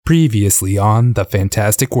Previously on the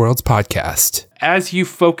Fantastic Worlds podcast. As you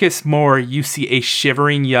focus more, you see a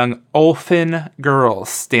shivering young Ulfin girl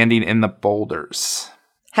standing in the boulders.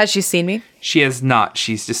 Has she seen me? She has not.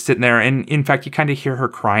 She's just sitting there, and in fact, you kind of hear her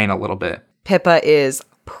crying a little bit. Pippa is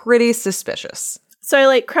pretty suspicious. So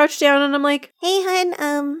I crouch down and I'm like, hey,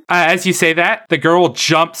 hun, As you say that, the girl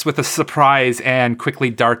jumps with a surprise and quickly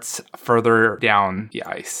darts further down the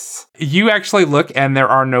ice. You actually look, and there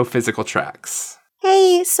are no physical tracks.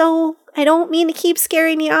 Hey, so I don't mean to keep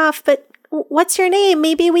scaring you off, but what's your name?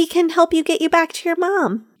 Maybe we can help you get you back to your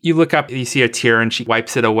mom. You look up, you see a tear, and she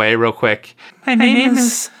wipes it away real quick. My name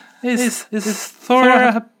is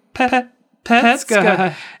Thora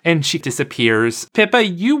Petska. And she disappears. Pippa,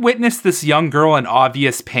 you witness this young girl in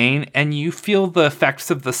obvious pain, and you feel the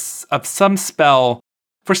effects of some spell.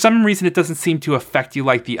 For some reason, it doesn't seem to affect you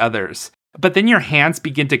like the others. But then your hands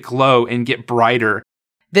begin to glow and get brighter.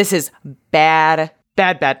 This is bad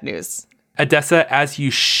news. Odessa, as you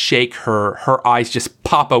shake her, her eyes just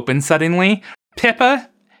pop open suddenly. Pippa,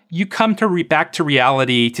 you come back to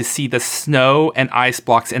reality to see the snow and ice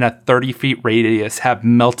blocks in a 30-feet radius have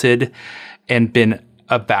melted and been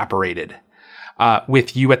evaporated.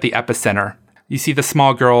 With you at the epicenter. You see the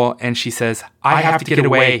small girl, and she says, I have to get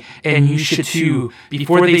away, and you should too.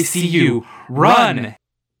 Before they see you, run!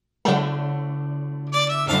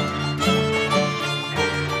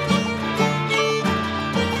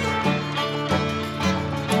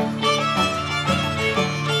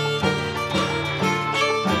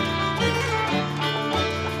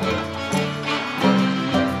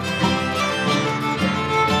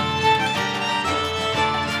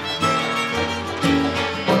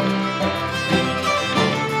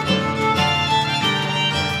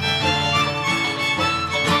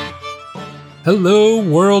 Hello,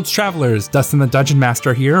 Worlds Travelers. Dustin the Dungeon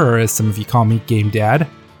Master here, or as some of you call me, Game Dad.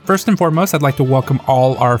 First and foremost, I'd like to welcome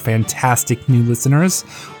all our fantastic new listeners.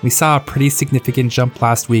 We saw a pretty significant jump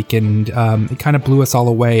last week, and it kind of blew us all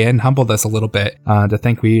away and humbled us a little bit. To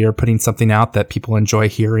think we are putting something out that people enjoy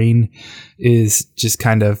hearing is just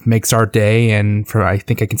kind of makes our day, and I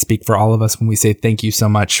think I can speak for all of us when we say thank you so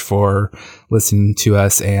much for listening to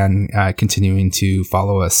us and continuing to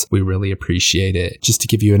follow us. We really appreciate it. Just to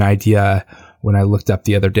give you an idea, when I looked up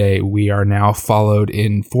the other day, we are now followed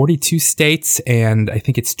in 42 states and I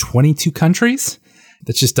think it's 22 countries.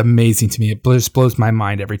 That's just amazing to me. It just blows my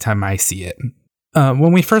mind every time I see it.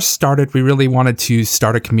 When we first started, we really wanted to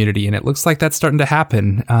start a community, and it looks like that's starting to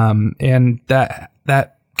happen. And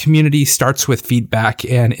that community starts with feedback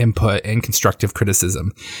and input and constructive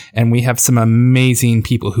criticism. And we have some amazing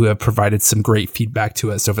people who have provided some great feedback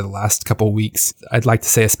to us over the last couple of weeks. I'd like to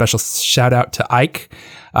say a special shout out to Ike.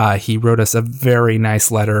 He wrote us a very nice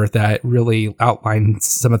letter that really outlined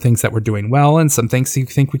some of the things that we're doing well and some things he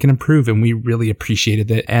think we can improve, and we really appreciated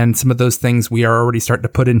it. And some of those things we are already starting to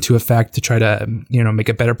put into effect to try to, make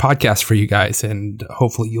a better podcast for you guys, and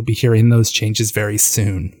hopefully you'll be hearing those changes very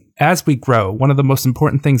soon. As we grow, one of the most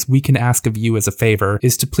important things we can ask of you as a favor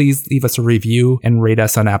is to please leave us a review and rate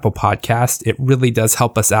us on Apple Podcasts. It really does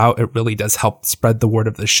help us out. It really does help spread the word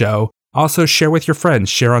of the show. Also, share with your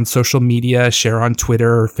friends. Share on social media. Share on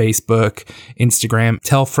Twitter, Facebook, Instagram.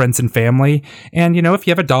 Tell friends and family. And, if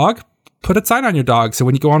you have a dog, put a sign on your dog so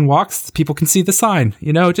when you go on walks, people can see the sign.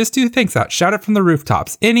 Just do things out. Shout it from the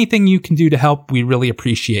rooftops. Anything you can do to help, we really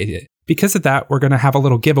appreciate it. Because of that, we're going to have a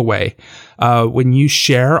little giveaway. When you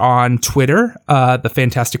share on Twitter, the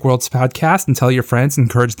Fantastic Worlds podcast, and tell your friends,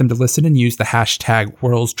 encourage them to listen and use the hashtag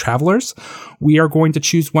Worlds Travelers, we are going to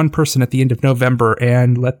choose one person at the end of November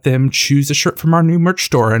and let them choose a shirt from our new merch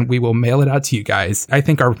store, and we will mail it out to you guys. I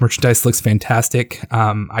think our merchandise looks fantastic.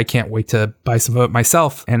 I can't wait to buy some of it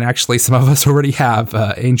myself. And actually, some of us already have.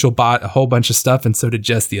 Angel bought a whole bunch of stuff, and so did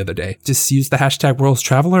Jess the other day. Just use the hashtag Worlds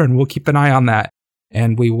Traveler, and we'll keep an eye on that.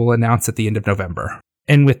 And we will announce at the end of November.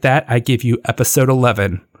 And with that, I give you episode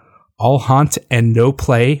 11. All haunt and no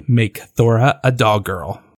play make Thora a dog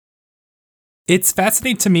girl. It's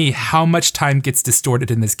fascinating to me how much time gets distorted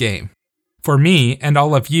in this game. For me and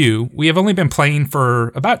all of you, we have only been playing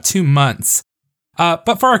for about 2 months.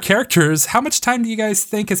 But for our characters, how much time do you guys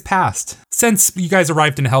think has passed since you guys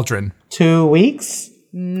arrived in Heldren? 2 weeks?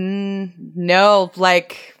 No,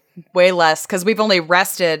 way less, because we've only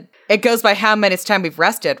rested. It goes by how many time we've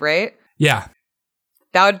rested, right? Yeah.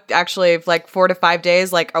 That would actually, 4 to 5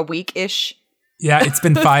 days, a week-ish. Yeah, it's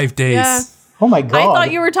been 5 days. Yeah. Oh my god. I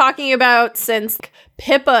thought you were talking about since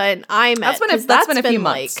Pippa and I met. That's been a few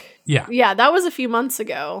months. Yeah. Yeah, that was a few months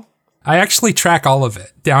ago. I actually track all of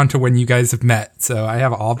it down to when you guys have met, so I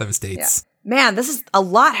have all those dates. Man, this is a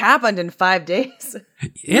lot happened in 5 days.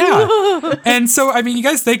 Yeah. And so, I mean, you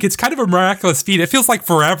guys think it's kind of a miraculous feat. It feels like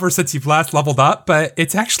forever since you've last leveled up, but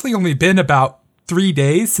it's actually only been about 3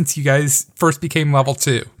 days since you guys first became level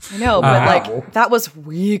 2. I know, but like that was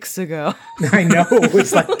weeks ago. I know.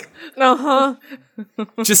 It's like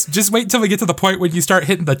Just wait until we get to the point when you start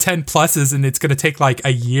hitting the 10 pluses, and it's going to take like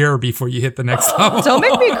a year before you hit the next level. Don't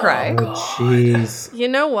make me cry. jeez. You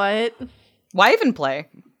know what? Why even play?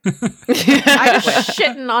 I'm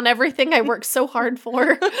shitting on everything I worked so hard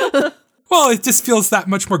for. Well, it just feels that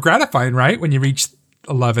much more gratifying, right? When you reach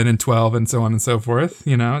 11 and 12 and so on and so forth,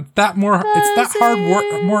 you know, it's that hard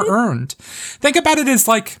work, more earned. Think about it as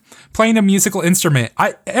like playing a musical instrument.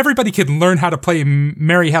 Everybody can learn how to play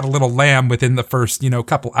Mary Had a Little Lamb within the first,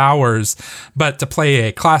 couple hours, but to play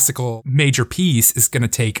a classical major piece is going to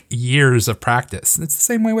take years of practice. It's the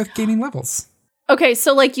same way with gaining levels. Okay,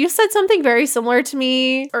 so like you said something very similar to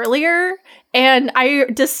me earlier, and I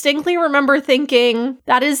distinctly remember thinking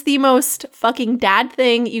that is the most fucking dad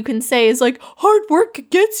thing you can say is like, hard work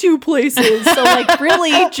gets you places. So like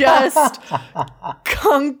really just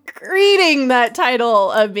concreting that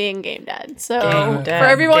title of being game dad. So Game dad, for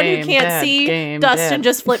everyone who game can't dad, see, game Dustin dad.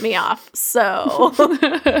 just flipped me off. So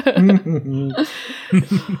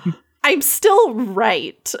I'm still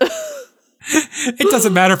right. It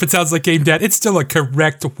doesn't matter if it sounds like game dad. It's still a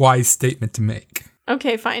correct, wise statement to make.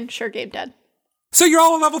 Okay, fine. Sure, game dad. So you're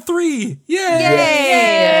all at level 3. Yay!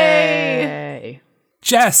 Yay.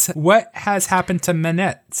 Jess, what has happened to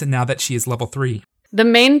Manette now that she is level 3? The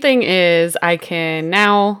main thing is I can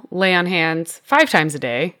now lay on hands 5 times a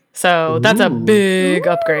day. So that's a big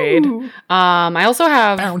upgrade. I also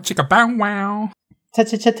have... Bow chicka bow wow.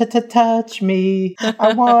 Touch me.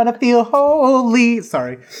 I want to feel holy.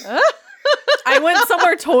 Sorry. I went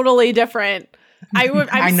somewhere totally different. I'm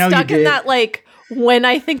know you stuck in did. that, like, when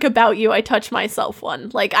I think about you, I touch myself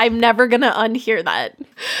one. Like, I'm never going to unhear that.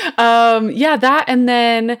 Yeah, that, and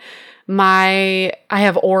then I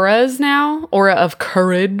have auras now. Aura of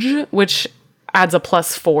courage, which adds a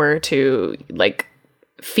 +4 to, like,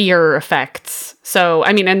 fear effects. So,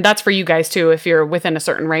 I mean, and that's for you guys too, if you're within a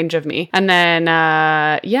certain range of me. And then,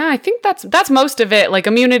 yeah, I think that's most of it. Like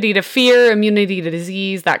immunity to fear, immunity to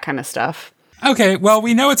disease, that kind of stuff. Okay, well,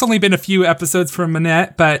 we know it's only been a few episodes from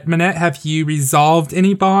Manette, but Manette, have you resolved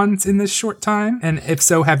any bonds in this short time? And if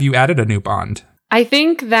so, have you added a new bond? I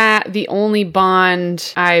think that the only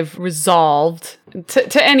bond I've resolved,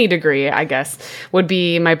 to any degree, I guess, would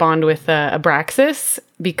be my bond with Abraxas,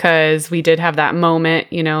 because we did have that moment,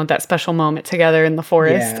 that special moment together in the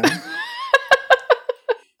forest. Yeah.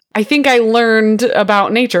 I think I learned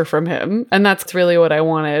about nature from him, and that's really what I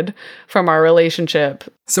wanted from our relationship.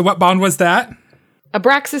 So what bond was that?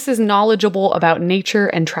 Abraxas is knowledgeable about nature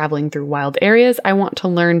and traveling through wild areas. I want to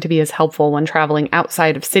learn to be as helpful when traveling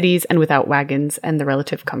outside of cities and without wagons and the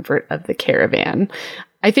relative comfort of the caravan.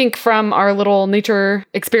 I think from our little nature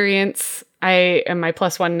experience, I am my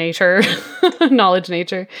 +1 nature, knowledge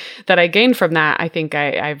nature, that I gained from that. I think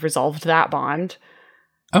I've resolved that bond.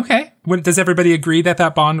 Okay. Does everybody agree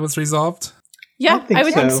that bond was resolved? Yeah, I I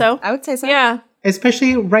would think think so. so. I would say so. Yeah.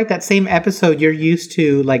 Especially right that same episode, you're used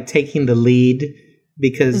to like taking the lead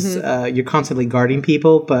because you're constantly guarding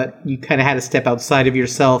people, but you kind of had to step outside of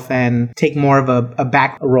yourself and take more of a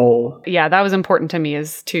back role. Yeah, that was important to me,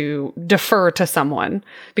 is to defer to someone,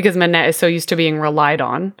 because Manette is so used to being relied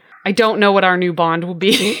on. I don't know what our new bond will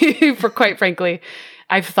be, for quite frankly.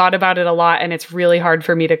 I've thought about it a lot, and it's really hard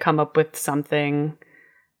for me to come up with something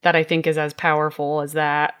that I think is as powerful as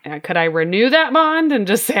that. Could I renew that bond and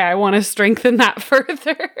just say I want to strengthen that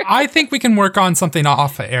further? I think we can work on something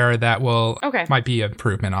off air that might be an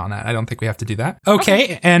improvement on that. I don't think we have to do that.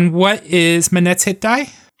 Okay. And what is Manette's hit die?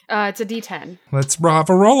 It's a D10. Let's have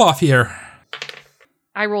a roll off here.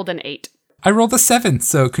 I rolled an 8. I rolled a 7,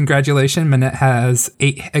 so congratulations. Manette has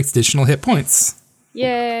 8 additional hit points.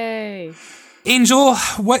 Yay! Angel,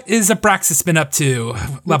 what is Abraxas been up to,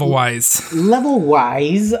 level-wise?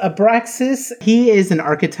 Level-wise, Abraxas, he is an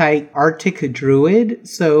archetype Arctic druid,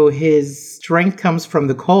 so his strength comes from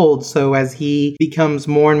the cold. So as he becomes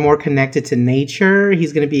more and more connected to nature,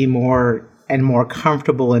 he's going to be more and more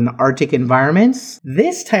comfortable in Arctic environments.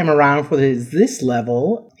 This time around for this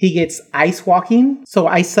level, he gets ice walking, so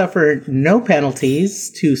I suffer no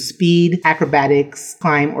penalties to speed, acrobatics,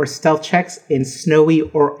 climb, or stealth checks in snowy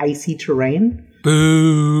or icy terrain.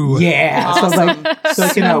 Boo. Yeah, so I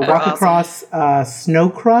can walk across snow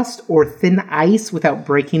crust or thin ice without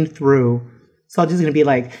breaking through. So I'm just going to be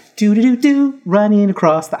like, do, running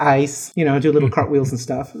across the ice, do little cartwheels and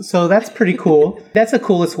stuff. So that's pretty cool. That's the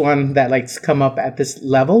coolest one that likes to come up at this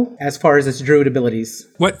level as far as its druid abilities.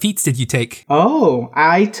 What feats did you take? Oh,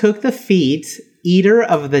 I took the feat Eater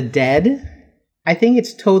of the Dead. I think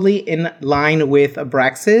it's totally in line with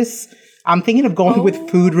Abraxas. I'm thinking of going with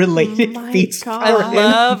food-related feats. I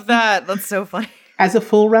love that. That's so funny. As a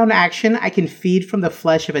full round action, I can feed from the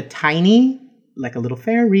flesh of a tiny, like a little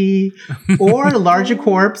fairy, or a larger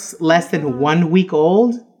corpse less than 1 week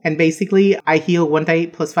old. And basically, I heal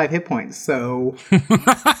 1d8 plus 5 hit points. So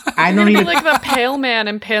I don't need like the pale man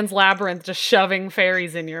in Pan's Labyrinth just shoving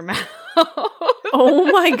fairies in your mouth. Oh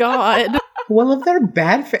my god. Well, if they're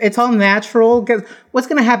bad, it's all natural. Because what's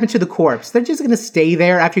going to happen to the corpse? They're just going to stay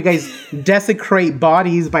there after you guys desecrate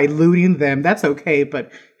bodies by looting them. That's okay.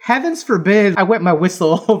 But heavens forbid, I wet my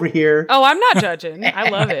whistle over here. Oh, I'm not judging. I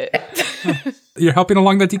love it. You're helping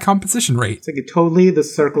along the decomposition rate. It's like totally the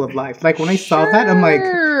circle of life. Like when I saw that, I'm like,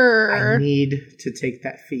 I need to take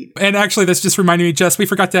that feat. And actually, this just reminded me, Jess, we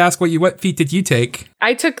forgot to ask what feat did you take?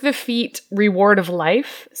 I took the feat Reward of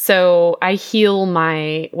Life. So I heal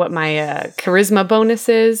my charisma bonus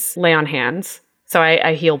is, lay on hands. So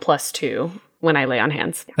I heal +2 when I lay on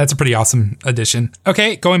hands. That's a pretty awesome addition.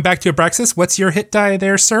 Okay, going back to Abraxas, what's your hit die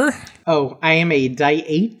there, sir? Oh, I am a die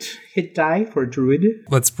 8 hit die for Druid.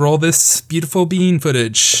 Let's roll this beautiful bean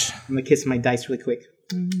footage. I'm going to kiss my dice really quick.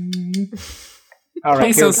 All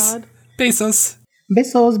right, Besos. Besos.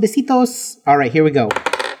 Besos, besitos. All right, here we go.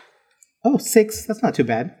 Oh, 6. That's not too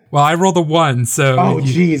bad. Well, I rolled a 1, so... Oh,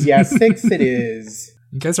 geez. Yeah, 6 it is.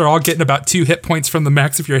 You guys are all getting about 2 hit points from the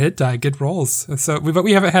max of your hit die. Good rolls. So, but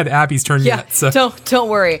we haven't had Abby's turn yet. So. Don't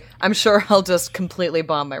worry. I'm sure I'll just completely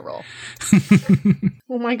bomb my roll.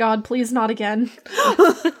 Oh my god, please not again.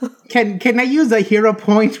 Can I use a hero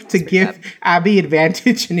point to give Abby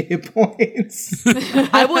advantage in hit points?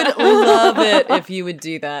 I would love it if you would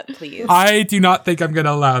do that, please. I do not think I'm going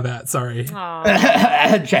to allow that. Sorry.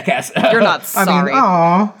 Jackass. You're not sorry.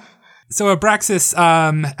 Aw. So, Abraxas,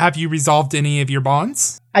 have you resolved any of your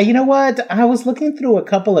bonds? You know what? I was looking through a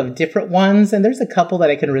couple of different ones, and there's a couple that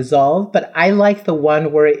I can resolve, but I like the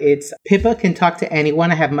one where it's Pippa can talk to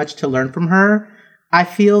anyone. I have much to learn from her. I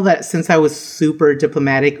feel that since I was super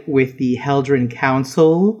diplomatic with the Heldren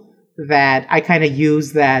Council, that I kind of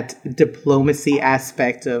use that diplomacy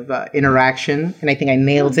aspect of interaction, and I think I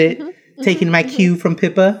nailed it, taking my cue from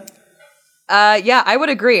Pippa. Yeah, I would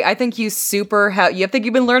agree. I think you think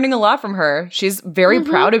you've been learning a lot from her. She's very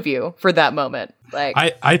proud of you for that moment. Like,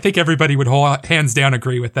 I think everybody would hands down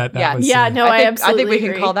agree with that. I absolutely think we agree.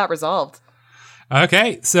 can call that resolved.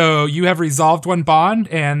 Okay, so you have resolved one bond,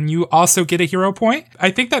 and you also get a hero point.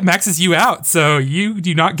 I think that maxes you out, so you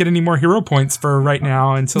do not get any more hero points for right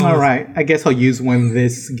now until... All right, I guess I'll use one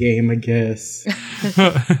this game, I guess.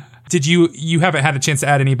 Did you haven't had a chance to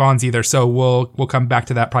add any bonds either, so we'll come back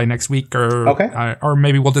to that probably next week, or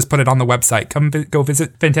maybe we'll just put it on the website. Go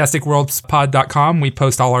visit fantasticworldspod.com. We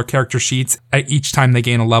post all our character sheets each time they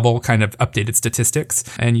gain a level, kind of updated statistics,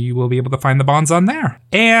 and you will be able to find the bonds on there.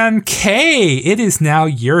 And Kay, it is now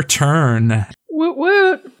your turn. Woot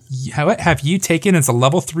woot. What have you taken as a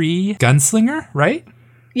level 3 gunslinger, right?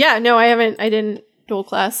 Yeah, no, I haven't. I didn't dual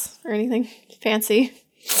class or anything fancy.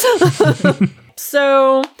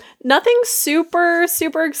 So nothing super,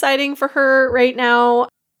 super exciting for her right now.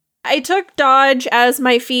 I took dodge as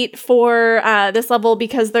my feat for this level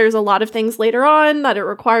because there's a lot of things later on that it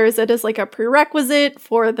requires it as like a prerequisite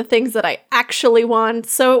for the things that I actually want.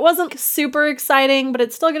 So it wasn't super exciting, but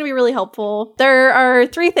it's still going to be really helpful. There are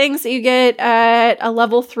 3 things that you get at a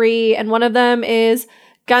level 3, and one of them is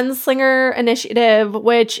Gunslinger Initiative,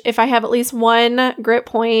 which if I have at least 1 grit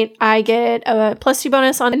point, I get a +2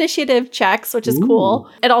 bonus on initiative checks, which is cool.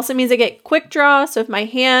 It also means I get quick draw, so if my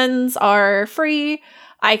hands are free,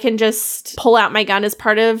 I can just pull out my gun as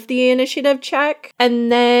part of the initiative check.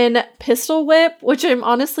 And then Pistol Whip, which I'm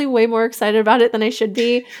honestly way more excited about it than I should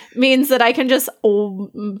be, means that I can just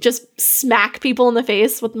smack people in the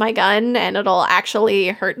face with my gun and it'll actually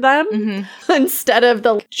hurt them instead of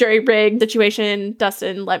the jury-rigged situation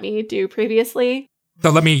Dustin let me do previously. So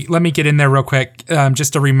let me get in there real quick.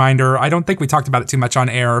 Just a reminder, I don't think we talked about it too much on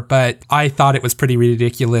air, but I thought it was pretty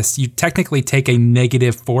ridiculous. You technically take a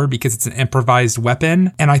 -4 because it's an improvised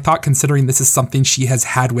weapon. And I thought, considering this is something she has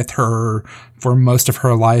had with her for most of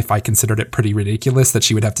her life, I considered it pretty ridiculous that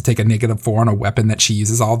she would have to take a -4 on a weapon that she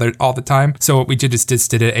uses all the time. So what we did is just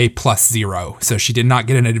did a +0. So she did not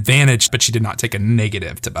get an advantage, but she did not take a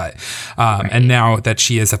negative to buy. And now that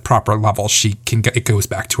she is a proper level, it goes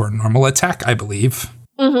back to her normal attack, I believe.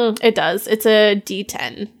 It does. It's a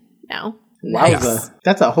D10 now. Wowza.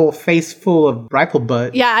 That's a whole face full of rifle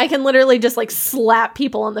butt. Yeah, I can literally just like slap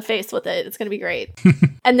people in the face with it. It's going to be great.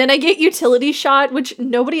 And then I get utility shot, which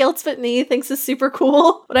nobody else but me thinks is super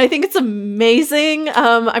cool, but I think it's amazing.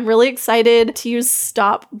 I'm really excited to use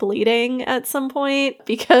stop bleeding at some point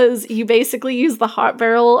because you basically use the hot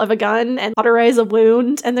barrel of a gun and cauterize a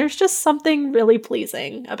wound, and there's just something really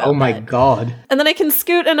pleasing about Oh my that. god. And then I can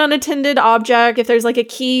scoot an unattended object. If there's like a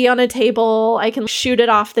key on a table, I can shoot it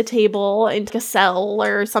off the table into a cell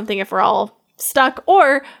or something if we're all stuck,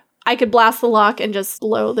 or I could blast the lock and just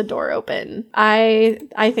blow the door open. I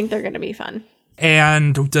think they're going to be fun.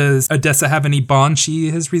 And does Odessa have any bond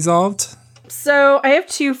she has resolved? So I have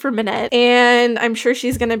 2 for Minette, and I'm sure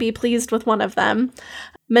she's going to be pleased with one of them.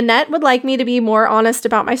 Minette would like me to be more honest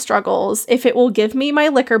about my struggles. If it will give me my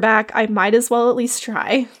liquor back, I might as well at least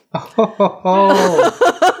try.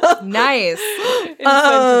 Oh, Nice.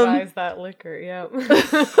 Incentivize that liquor. Yep.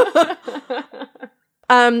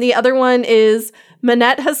 The other one is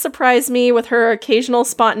Minette has surprised me with her occasional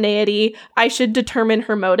spontaneity. I should determine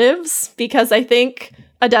her motives because I think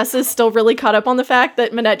Odessa's still really caught up on the fact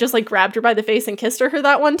that Minette just like grabbed her by the face and kissed her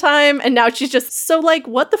that one time. And now she's just so like,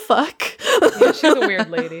 what the fuck? Yeah, she's a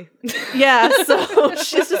weird lady. Yeah, so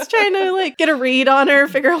she's just trying to like get a read on her,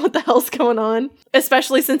 figure out what the hell's going on.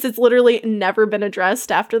 Especially since it's literally never been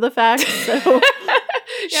addressed after the fact. So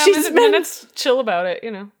Yeah, she's been Minette's chill about it,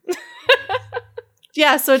 you know.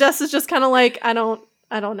 yeah, so Odessa's just kind of like, I don't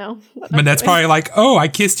know. what I'm Minette's doing. probably like, oh, I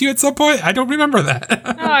kissed you at some point? I don't remember that.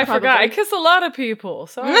 Oh, I forgot. I kiss a lot of people.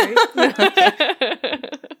 Sorry.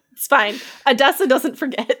 It's fine. Odessa doesn't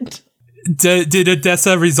forget. Did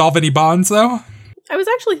Odessa resolve any bonds, though? I was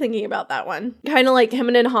actually thinking about that one. Kind of like him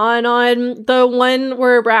and Han on the one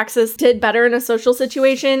where Abraxas did better in a social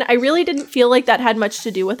situation. I really didn't feel like that had much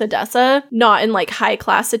to do with Odessa. Not in like high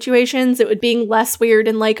class situations. It would being less weird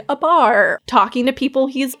in like a bar, talking to people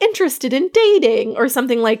he's interested in dating or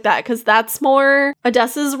something like that. Because that's more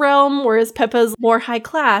Odessa's realm, whereas Pippa's more high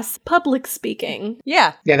class, public speaking.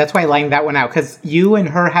 Yeah. yeah, that's why I lined that one out because you and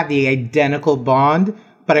her have the identical bond,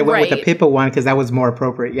 but I went with the Right. Pippa one because that was more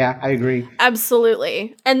appropriate. Yeah, I agree.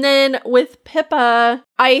 Absolutely. And then with Pippa,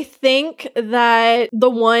 I think that the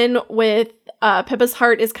one with Pippa's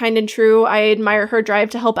heart is kind and true. I admire her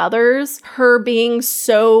drive to help others. Her being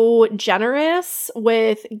so generous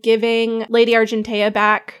with giving Lady Argentea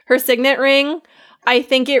back her signet ring. I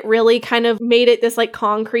think it really kind of made it this like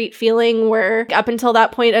concrete feeling where up until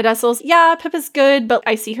that point, Odessa's, yeah, Pippa's good, but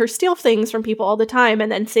I see her steal things from people all the time.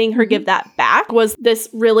 And then seeing her give that back was this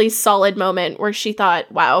really solid moment where she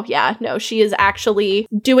thought, wow, yeah, no, she is actually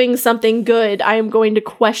doing something good. I am going to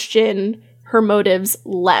question her motives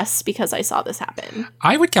less because I saw this happen.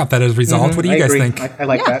 I would count that as resolved. What do I you guys agree. think? I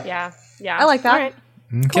like that. Yeah. I like that. All right.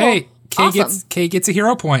 Okay. Cool. Awesome. Kay gets a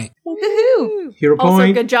hero point. Woohoo. Hero Also,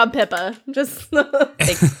 point. good job, Pippa. Just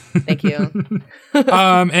Thank you.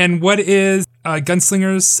 And what is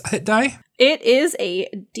Gunslinger's hit die? it is a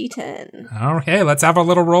D10. Okay, let's have a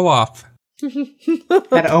little roll off.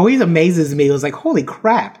 That always amazes me. It was like, holy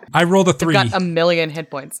crap. I rolled a 3. Got a million hit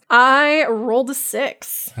points. I rolled a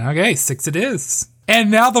 6. Okay, 6 it is. And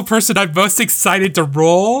now the person I'm most excited to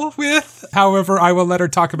roll with. However, I will let her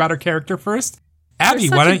talk about her character first. Abby,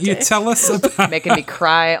 such why a don't you dick. tell us about... Making me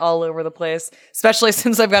cry all over the place, especially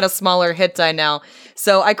since I've got a smaller hit die now.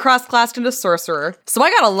 So I cross-classed into sorcerer. So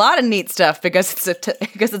I got a lot of neat stuff because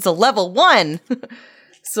it's a level 1.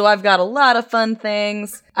 So I've got a lot of fun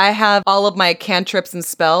things. I have all of my cantrips and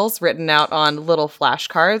spells written out on little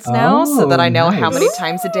flashcards now so that I know how nice. many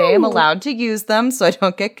times a day I'm allowed to use them so I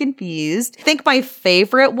don't get confused. I think my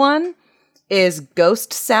favorite one is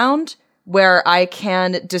Ghost Sound, where I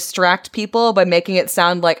can distract people by making it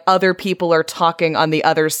sound like other people are talking on the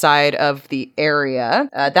other side of the area.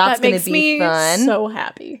 That's That going makes to be me fun. so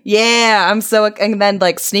happy. Yeah, I'm so, and then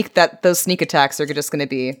like those sneak attacks are just going to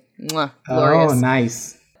be glorious. Oh,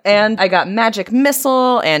 nice. And I got magic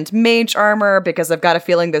missile and mage armor because I've got a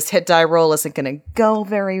feeling this hit die roll isn't going to go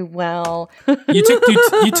very well. You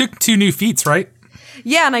took 2 new feats, right?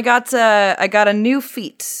 Yeah, and I got a new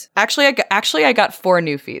feat. Actually, I got 4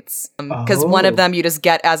 new feats because one of them you just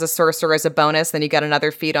get as a sorcerer as a bonus. Then you get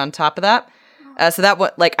another feat on top of that. So that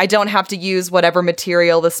I don't have to use whatever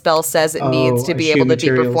material the spell says it needs to be I able to see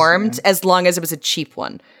be materials, performed, yeah. as long as it was a cheap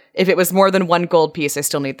one. If it was more than 1 gold piece, I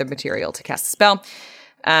still need the material to cast the spell.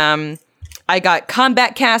 I got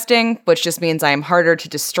combat casting, which just means I am harder to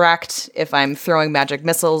distract if I'm throwing magic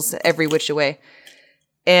missiles every which way.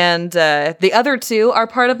 And the other 2 are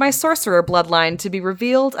part of my sorcerer bloodline to be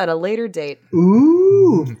revealed at a later date.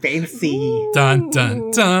 Ooh, fancy. Dun, dun,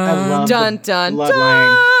 I dun. love Dun, the dun,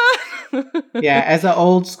 bloodline. Yeah, as an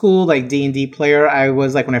old school like D&D player, I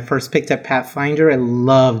was like when I first picked up Pathfinder, I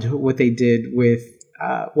loved what they did with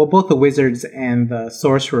both the wizards and the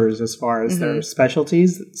sorcerers as far as their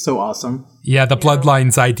specialties. So awesome. Yeah, the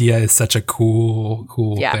Bloodlines idea is such a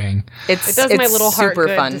cool Yeah. thing. It does my little heart super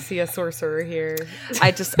good fun. to see a sorcerer here. I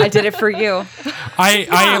did it for you.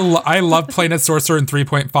 I love playing a sorcerer in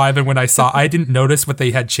 3.5, and when I didn't notice what they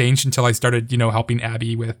had changed until I started, helping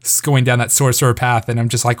Abby with going down that sorcerer path, and I'm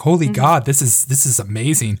just like, holy God, this is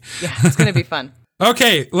amazing. Yeah, it's gonna be fun.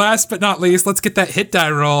 Okay, last but not least, let's get that hit die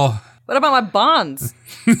roll. What about my bonds?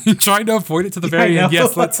 Trying to avoid it to the very I end. know.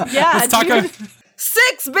 Yes, let's talk. dude.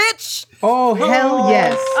 6, bitch. Oh, hell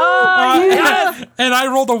yes. And I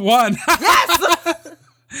rolled a 1. Yes.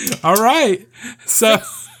 All right. So,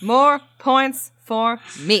 More points for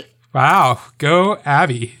me. wow, go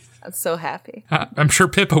Abby. I'm so happy. I'm sure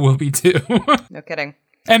Pippa will be too. No kidding.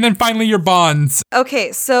 And then finally, your bonds.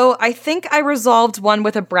 Okay, so I think I resolved one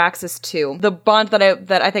with Abraxas too. The bond that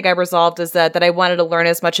I think I resolved is that I wanted to learn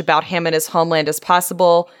as much about him and his homeland as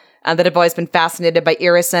possible, and that I've always been fascinated by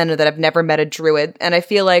Irisen, and that I've never met a druid. And I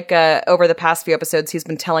feel like over the past few episodes, he's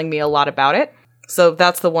been telling me a lot about it. So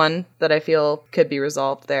that's the one that I feel could be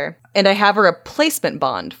resolved there. And I have a replacement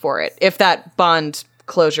bond for it, if that bond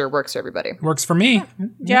closure works for everybody. Works for me.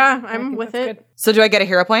 Yeah, I'm with it. So do I get a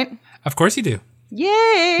hero point? Of course you do.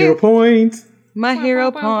 Yay! Hero points. My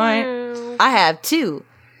hero point. I have 2.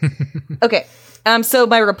 Okay. So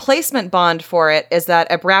my replacement bond for it is that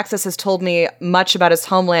Abraxas has told me much about his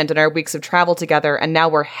homeland in our weeks of travel together, and now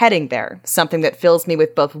we're heading there, something that fills me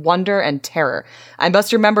with both wonder and terror. I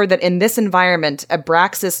must remember that in this environment,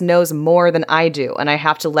 Abraxas knows more than I do, and I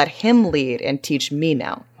have to let him lead and teach me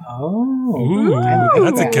now. Oh. Ooh,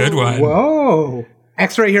 that's a good one. Whoa.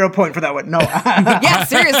 Extra hero point for that one. No. Yeah,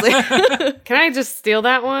 seriously. Can I just steal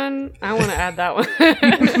that one? I want to add that one.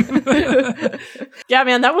 Yeah,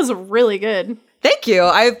 man, that was really good. Thank you.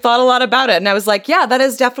 I thought a lot about it, and I was like, yeah, that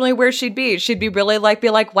is definitely where she'd be. She'd be really be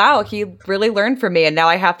like, wow, he really learned from me, and now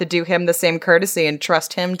I have to do him the same courtesy and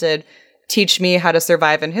trust him to teach me how to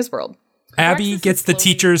survive in his world. Abby gets the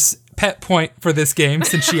teacher's pet point for this game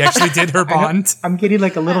since she actually did her bond. I'm getting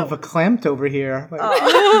like a little verklempt over here. Like,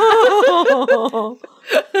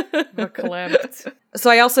 Verklempt. So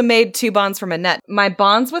I also made 2 bonds for Manette. My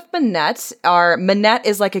bonds with Manette are, Manette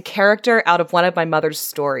is like a character out of one of my mother's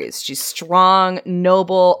stories. She's strong,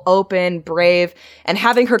 noble, open, brave, and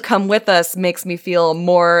having her come with us makes me feel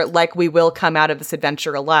more like we will come out of this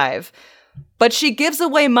adventure alive. But she gives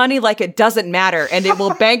away money like it doesn't matter, and it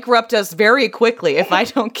will bankrupt us very quickly if I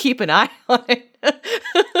don't keep an eye on it.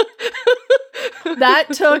 That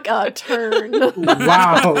took a turn.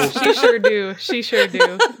 wow. She sure do. She sure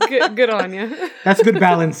do. Good on you. That's good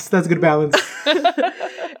balance. That's good balance.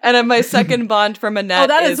 And then my second bond for Manette Oh,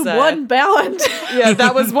 that is one bond. Yeah,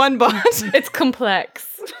 that was one bond. It's complex.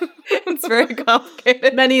 It's very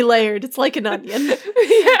complicated. Many layered. It's like an onion.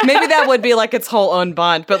 Maybe that would be like its whole own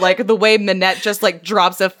bond, but like the way Manette just like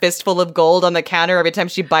drops a fistful of gold on the counter every time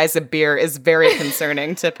she buys a beer is very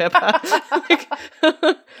concerning to Pippa.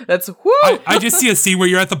 That's whoo. I just see a scene where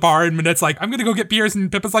you're at the bar and Manette's like, I'm going to go get beers.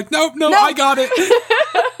 And Pippa's like, no, I got it.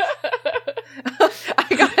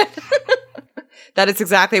 I got it. That is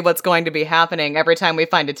exactly what's going to be happening every time we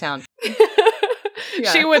find a town.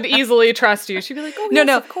 Yeah. She would easily trust you. She'd be like, oh, No,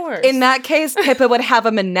 yes, of course. In that case, Pippa would have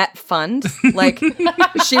a Manette fund. Like,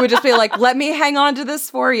 she would just be like, let me hang on to this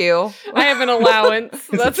for you. I have an allowance.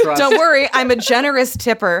 That's Trust. Don't worry, I'm a generous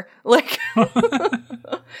tipper. Like,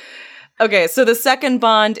 okay, so the second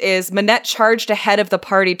bond is Manette charged ahead of the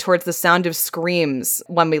party towards the sound of screams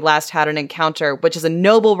when we last had an encounter, which is a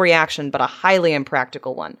noble reaction, but a highly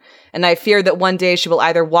impractical one. And I fear that one day she will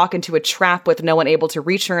either walk into a trap with no one able to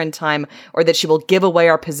reach her in time, or that she will give away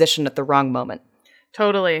our position at the wrong moment.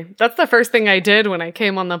 Totally. That's the first thing I did when I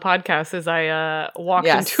came on the podcast is I walked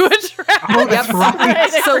Yes. into a trap. Oh, that's right.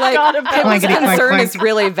 So, like, Pippa's Clankety, clank, concern clank. is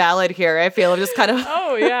really valid here. I feel just kind of...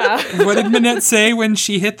 Oh, yeah. What did Manette say when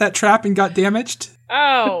she hit that trap and got damaged?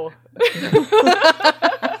 Oh.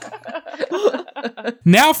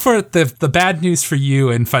 Now for the bad news for you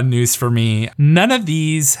and fun news for me. None of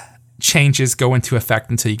these changes go into effect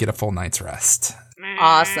until you get a full night's rest.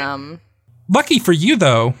 Awesome. Lucky for you,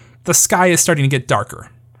 though, the sky is starting to get darker.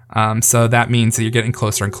 So that means that you're getting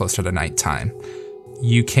closer and closer to nighttime.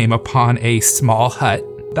 You came upon a small hut.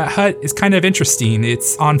 That hut is kind of interesting.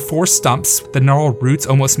 It's on 4 stumps. The gnarled roots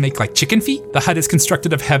almost make like chicken feet. The hut is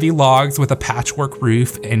constructed of heavy logs with a patchwork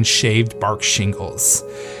roof and shaved bark shingles.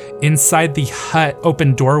 Inside the hut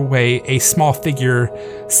open doorway, a small figure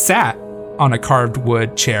sat on a carved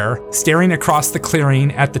wood chair, staring across the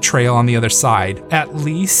clearing at the trail on the other side. At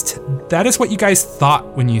least, that is what you guys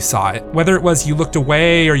thought when you saw it. Whether it was you looked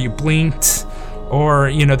away or you blinked,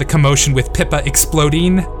 or, the commotion with Pippa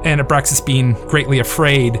exploding and Abraxas being greatly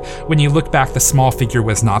afraid, when you look back, the small figure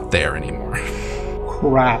was not there anymore.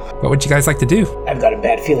 Crap. What would you guys like to do? I've got a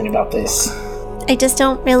bad feeling about this. I just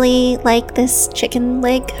don't really like this chicken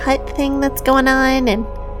leg hut thing that's going on, and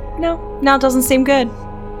No, now it doesn't seem good.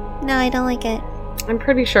 no, I don't like it. I'm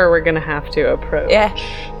pretty sure we're gonna have to approach. Yeah.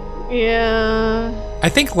 Yeah. I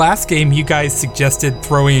think last game you guys suggested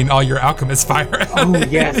throwing all your alchemist fire at Oh, it.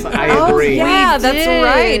 yes, I agree. Yeah, that's did.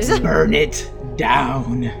 right. Burn it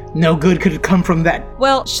down. No good could come from that.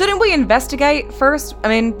 Well, shouldn't we investigate first? I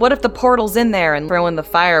mean, what if the portal's in there and throwing the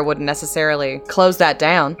fire wouldn't necessarily close that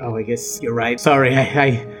down? Oh, I guess you're right. Sorry,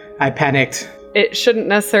 I panicked. It shouldn't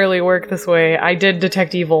necessarily work this way. I did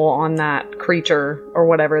detect evil on that creature or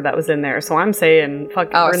whatever that was in there, so I'm saying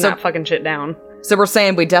burn that fucking shit down. So we're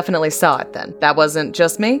saying we definitely saw it then. That wasn't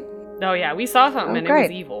just me? Oh yeah, we saw something and great. it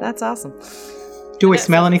was evil. That's awesome. Do I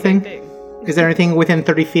smell anything? Thing. Is there anything within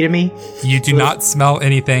 30 feet of me? You do not smell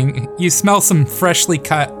anything. You smell some freshly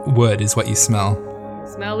cut wood is what you smell.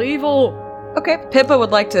 Smell evil. Okay, Pippa would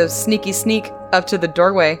like to sneak up to the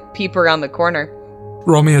doorway, peep around the corner.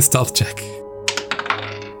 Roll me a stealth check.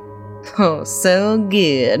 Oh, so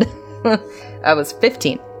good. I was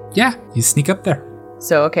 15. Yeah, you sneak up there.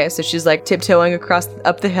 So, okay, so she's like tiptoeing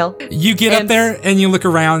up the hill. You get up And- there and you look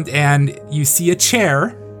around and you see a chair,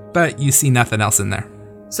 but you see nothing else in there.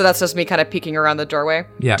 So that's just me kind of peeking around the doorway?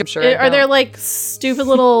 Yeah. I'm sure I Are there don't. like stupid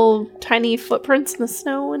little tiny footprints in the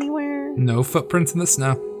snow anywhere? No footprints in the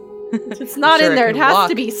snow. It's not Sure, in I there. It can has walk.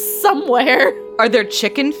 to be somewhere. Oh. Are there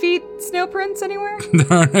chicken feet snow prints anywhere?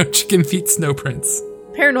 There are no chicken feet snow prints.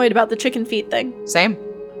 Paranoid about the chicken feet thing. Same.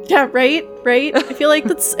 Yeah, right? I feel like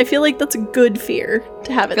that's a good fear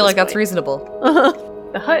to have. I feel like that's reasonable.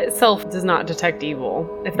 The hut itself does not detect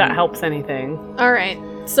evil, if that helps anything. All right.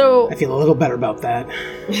 So I feel a little better about that.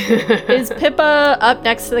 is Pippa up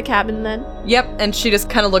next to the cabin then? Yep, and she just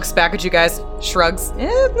kind of looks back at you guys, shrugs.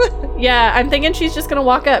 Yeah, I'm thinking she's just gonna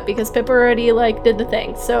walk up because Pippa already did the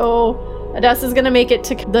thing. So Adessa's gonna make it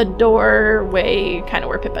to the doorway, kind of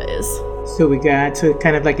where Pippa is. So we got to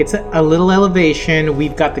kind of it's a little elevation.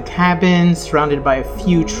 We've got the cabin surrounded by a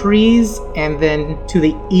few trees, and then to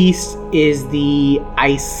the east is the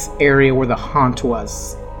ice area where the haunt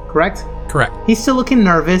was. Correct? Correct. He's still looking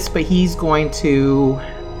nervous, but he's going to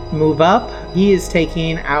move up. He is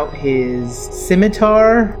taking out his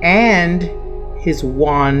scimitar and his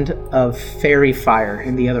wand of fairy fire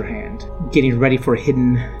in the other hand, getting ready for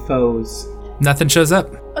hidden foes. Nothing shows up.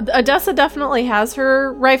 Adessa definitely has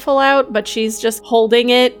her rifle out, but she's just holding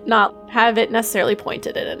it, not have it necessarily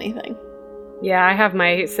pointed at anything. Yeah, I have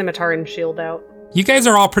my scimitar and shield out. You guys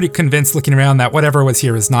are all pretty convinced looking around that whatever was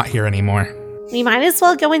here is not here anymore. We might as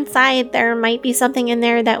well go inside. There might be something in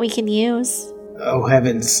there that we can use. Oh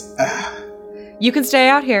heavens. You can stay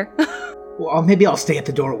out here. Well, maybe I'll stay at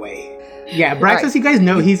the doorway. Yeah, Braxis, Right. you guys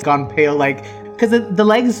know he's gone pale, because the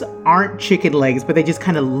legs aren't chicken legs, but they just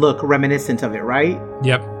kind of look reminiscent of it, right?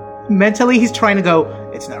 Yep. Mentally, he's trying to go,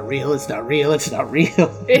 it's not real, it's not real, it's not real.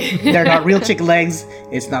 They're not real chicken legs.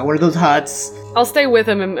 It's not one of those huts. I'll stay with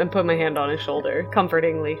him and put my hand on his shoulder,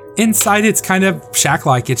 comfortingly. Inside, it's kind of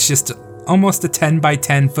shack-like. It's just almost a 10 by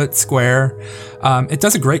 10 foot square. It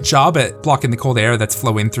does a great job at blocking the cold air that's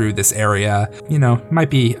flowing through this area. Might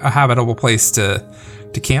be a habitable place to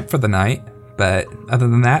camp for the night, but other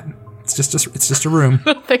than that, it's just a room.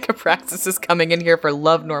 I don't think Apraxis is coming in here for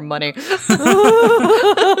love nor money.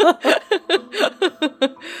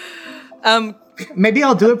 Maybe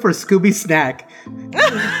I'll do it for Scooby Snack.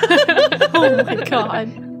 Oh my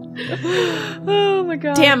god. Oh my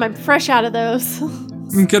god. Damn, I'm fresh out of those.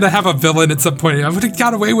 I'm gonna have a villain at some point. I would have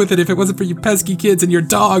got away with it if it wasn't for you pesky kids and your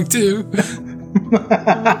dog, too.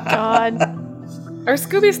 God. Are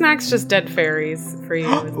Scooby Snacks just dead fairies for you?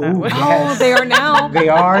 Is that Ooh, what? Oh, they are now. They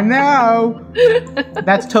are now.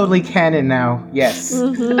 That's totally canon now. Yes.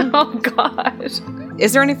 Oh god.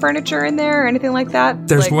 Is there any furniture in there or anything like that?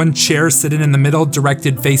 There's one chair sitting in the middle,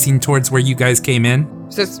 directed facing towards where you guys came in.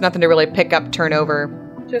 So there's nothing to really pick up, turn over.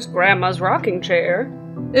 Just Grandma's rocking chair.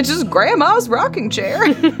 It's just Grandma's rocking chair.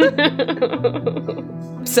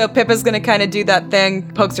 So Pippa's gonna kind of do that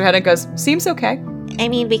thing, pokes her head and goes, seems okay. I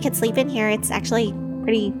mean, we could sleep in here. It's actually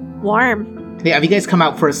pretty warm. Yeah, if you guys come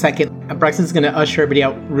out for a second, Braxton's going to usher everybody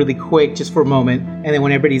out really quick, just for a moment. And then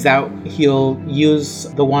when everybody's out, he'll use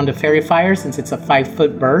the wand of fairy fire, since it's a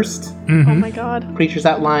 5-foot burst. Oh my god. Creatures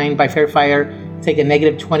outlined by fairy fire take a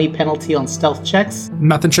negative 20 penalty on stealth checks.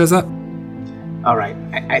 Nothing shows up. All right,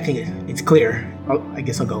 I think it's clear. I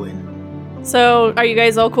guess I'll go in. So, are you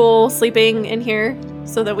guys all cool sleeping in here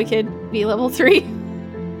so that we could be level 3?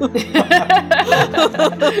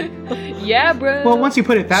 Yeah, bro. Well, once you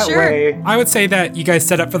put it that Sure. way, I would say that you guys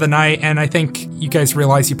set up for the night, and I think you guys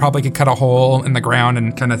realize you probably could cut a hole in the ground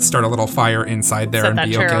and kind of start a little fire inside there Set and that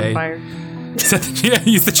be chair okay. on fire.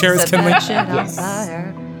 Use the chair as Set that kindling. shit on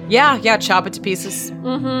fire. Yeah, chop it to pieces.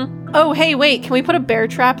 Mm-hmm. Oh, hey, wait. Can we put a bear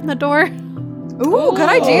trap in the door? Ooh, good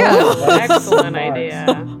idea. Excellent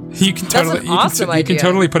idea. You can That's totally, an awesome you can idea.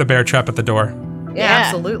 totally put a bear trap at the door. Yeah,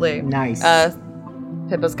 absolutely. nice.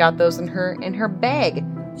 Pippa's got those in her bag.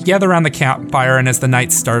 You gather around the campfire, and as the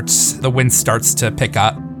night starts, the wind starts to pick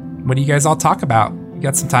up. What do you guys all talk about? You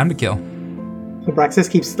got some time to kill. So Braxis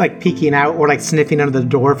keeps like peeking out or like sniffing under the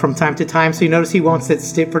door from time to time. So you notice he won't sit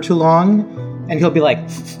still for too long, and he'll be like,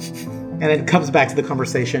 and then comes back to the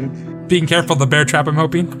conversation. Being careful of the bear trap, I'm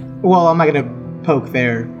hoping. Well, I'm not gonna poke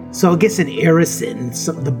there. So I guess in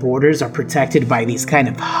Irison, the borders are protected by these kind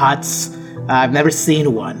of huts. I've never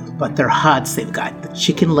seen one, but they're huts. They've got the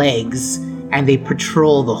chicken legs, and they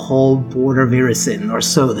patrol the whole border of Irison, or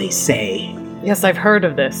so they say. Yes, I've heard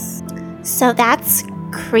of this. So that's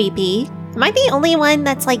creepy. Am I the only one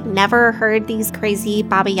that's like never heard these crazy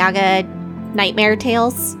Baba Yaga nightmare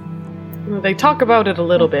tales? They talk about it a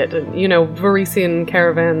little bit. You know, Varisian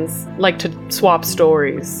caravans like to swap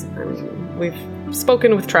stories. And we've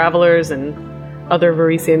spoken with travelers and other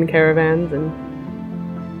Varisian caravans and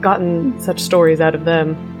gotten such stories out of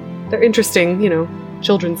them. They're interesting, you know,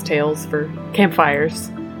 children's tales for campfires.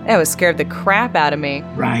 That was scared the crap out of me.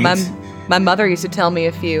 Right. My mother used to tell me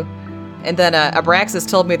a few. And then Abraxas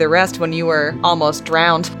told me the rest when you were almost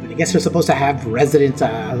drowned. I guess they're supposed to have resident,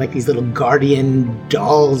 like these little guardian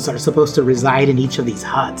dolls are supposed to reside in each of these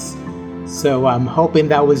huts. So I'm hoping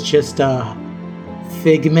that was just a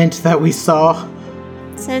figment that we saw.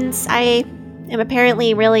 Since I am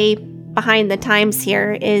apparently really behind the times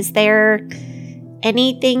here, is there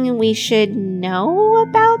anything we should know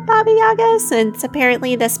about Baba Yaga? Since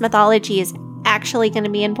apparently this mythology is actually going to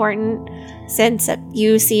be important, since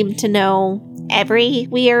you seem to know every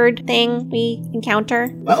weird thing we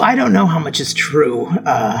encounter. Well, I don't know how much is true.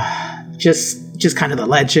 Just kind of the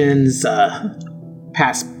legends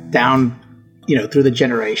passed down, you know, through the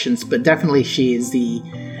generations. But definitely, she is the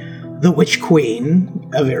Witch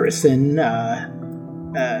Queen of Irison.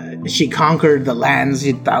 She conquered the lands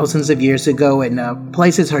thousands of years ago and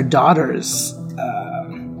places her daughters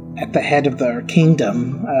at the head of their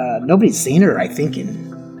kingdom. Nobody's seen her, I think,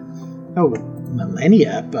 in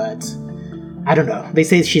millennia, but I don't know. They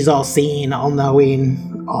say she's all-seeing,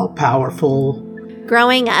 all-knowing, all-powerful.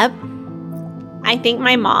 Growing up, I think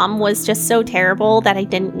my mom was just so terrible that I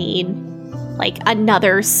didn't need, like,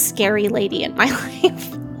 another scary lady in my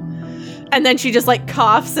life. And then she just like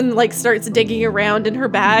coughs and like starts digging around in her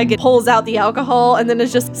bag and pulls out the alcohol and then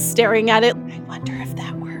is just staring at it. I wonder if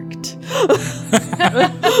that worked.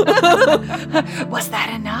 Was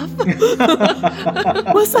that enough?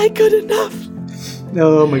 Was I good enough?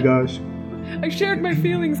 Oh my gosh. I shared my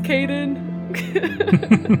feelings, Caden.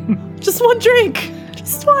 Just one drink.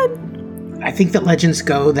 Just one. I think the legends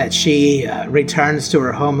go that she returns to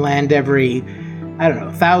her homeland every,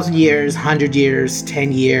 1,000 years, 100 years,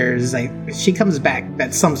 10 years. She comes back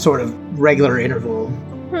at some sort of regular interval.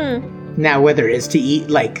 Now, whether it is to eat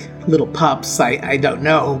like little pups, I don't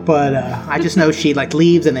know, but I just know she like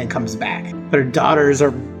leaves and then comes back. But her daughters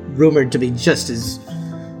are rumored to be just as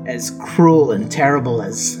cruel and terrible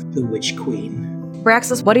as the Witch Queen.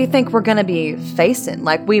 Braxis, what do you think we're gonna be facing?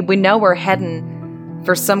 Like, we know we're heading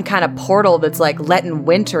for some kind of portal that's like letting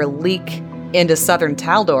winter leak into southern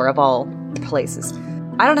Taldor of all places.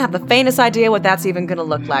 I don't have the faintest idea what that's even gonna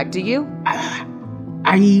look like. Do you?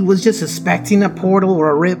 I was just suspecting a portal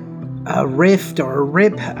or a rift or a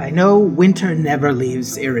rip. I know winter never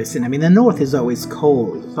leaves Irison. I mean, the north is always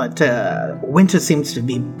cold, but winter seems to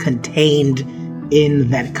be contained in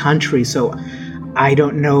that country, so I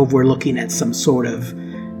don't know if we're looking at some sort of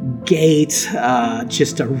gate,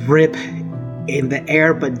 just a rip in the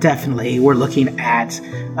air, but definitely we're looking at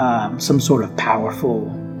some sort of powerful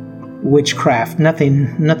witchcraft.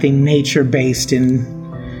 Nothing nature-based in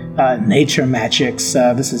nature magics.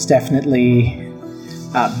 This is definitely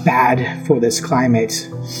bad for this climate,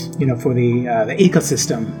 for the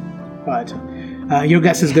ecosystem. But your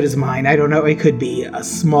guess is as good as mine. I don't know. It could be a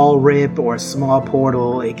small rip or a small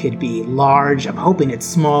portal. It could be large. I'm hoping it's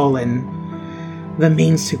small and the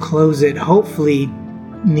means to close it, hopefully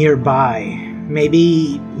nearby.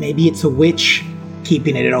 Maybe it's a witch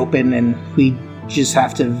keeping it open and we just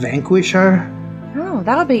have to vanquish her. Oh,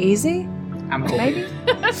 that'll be easy. I'm hoping.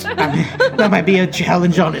 That might be a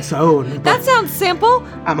challenge on its own. But That sounds simple.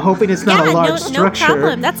 I'm hoping it's not a large structure. No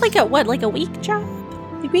problem. That's like a week job?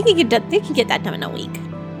 Like we can get that done in a week.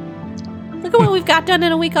 Look at what we've got done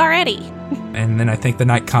in a week already. And then I think the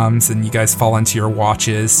night comes and you guys fall into your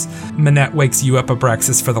watches. Minette wakes you up,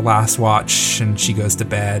 Abraxas, for the last watch, and she goes to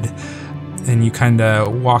bed. And you kind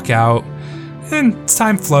of walk out, and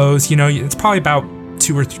time flows. You know, it's probably about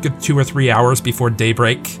 2 or 3 hours before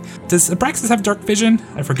daybreak. Does Abraxas have dark vision?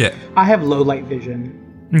 I forget. I have low light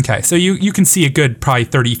vision. Okay, so you can see a good probably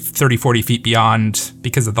 30, 40 feet beyond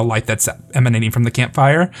because of the light that's emanating from the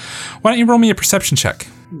campfire. Why don't you roll me a perception check?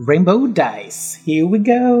 Rainbow dice. Here we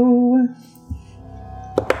go.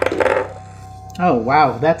 Oh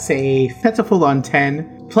wow, that's a full-on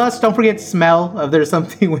 10. Plus, don't forget smell of there's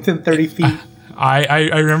something within 30 feet. I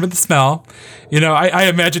remember the smell. You know, I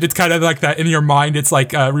imagine it's kind of like that in your mind. It's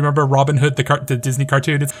like, remember Robin Hood, the Disney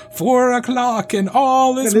cartoon? It's 4 o'clock and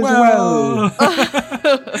all is well.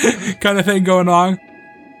 Kind of thing going on.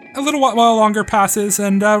 A little while longer passes,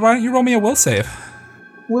 and why don't you roll me a will save?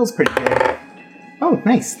 Will's pretty good. Oh,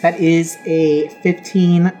 nice. That is a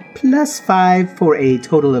 15 plus 5 for a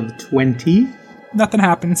total of 20. Nothing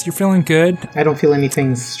happens. You're feeling good. I don't feel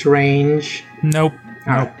anything strange. Nope.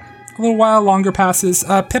 All Nope. right. A little while longer passes.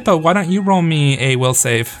 Pippa, why don't you roll me a will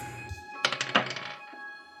save?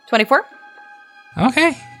 24.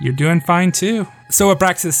 Okay, you're doing fine too. So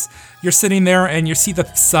Abraxas, you're sitting there and you see the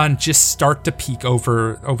sun just start to peek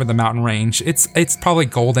over the mountain range. It's probably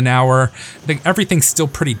golden hour. Everything's still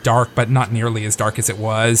pretty dark, but not nearly as dark as it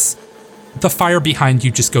was. The fire behind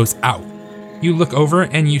you just goes out. You look over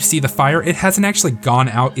and you see the fire. It hasn't actually gone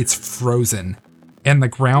out, it's frozen. And the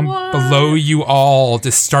ground below you all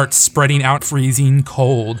just starts spreading out freezing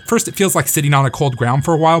cold. First, it feels like sitting on a cold ground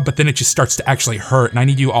for a while, but then it just starts to actually hurt. And I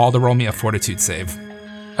need you all to roll me a fortitude save.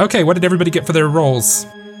 Okay, what did everybody get for their rolls?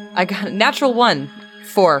 I got a natural 1.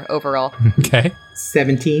 4 overall. Okay.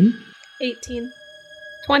 17. 18.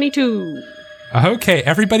 22. Okay,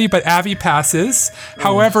 everybody but Abby passes.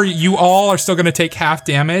 However, you all are still going to take half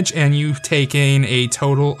damage, and you've taken a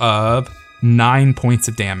total of 9 points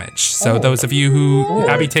of damage. So those of you who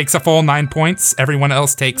Abby takes a full 9 points, everyone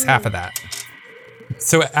else takes half of that.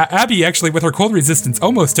 So Abby actually, with her cold resistance,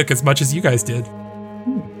 almost took as much as you guys did.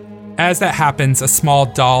 As that happens, a small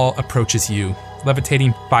doll approaches you,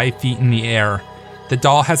 levitating 5 feet in the air. The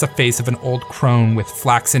doll has a face of an old crone with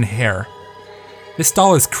flaxen hair. This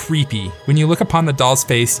doll is creepy. When you look upon the doll's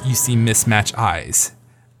face, you see mismatched eyes.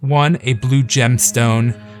 One, a blue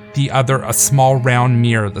gemstone. The other, a small round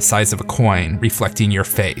mirror the size of a coin, reflecting your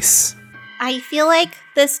face. I feel like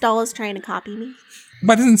this doll is trying to copy me.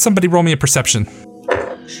 Why doesn't somebody roll me a perception?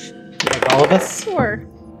 Like all of us? Sure.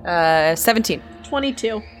 17.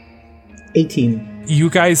 22. 18. You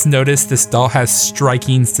guys notice this doll has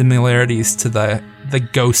striking similarities to the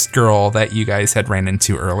ghost girl that you guys had ran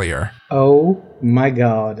into earlier. Oh my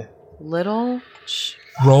god. Little.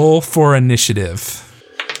 Roll for initiative.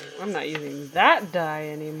 I'm not using that die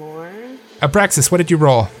anymore. Abraxas, what did you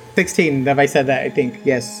roll? 16. Have I said that? I think.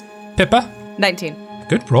 Yes. Pippa? 19.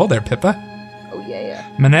 Good roll there, Pippa. Oh, yeah.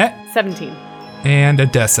 Manette? 17. And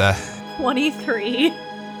Odessa. 23.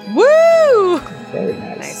 Woo! Very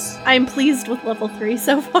nice. I'm pleased with level 3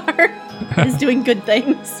 so far. It's doing good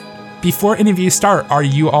things. Before any of you start, are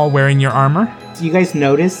you all wearing your armor? Do you guys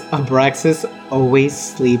notice Abraxas always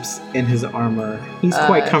sleeps in his armor? He's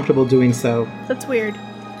quite comfortable doing so. That's weird.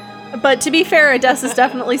 But to be fair, Odessa's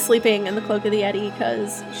definitely sleeping in the Cloak of the Yeti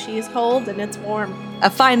because she's cold and it's warm. A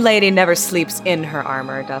fine lady never sleeps in her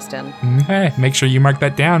armor, Dustin. Okay, make sure you mark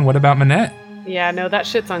that down. What about Manette? Yeah, no, that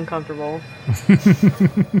shit's uncomfortable.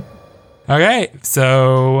 Okay,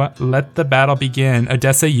 so let the battle begin.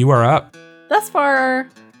 Odessa, you are up. Thus far,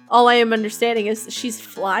 all I am understanding is she's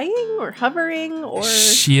flying or hovering or...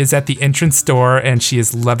 She is at the entrance door and she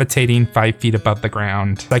is levitating 5 feet above the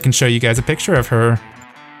ground. I can show you guys a picture of her.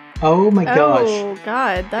 Oh my gosh. Oh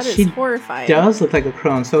god, that is She horrifying. Does look like a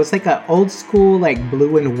crone. So it's like an old school, like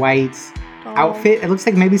blue and white outfit. It looks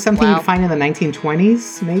like maybe something you'd find in the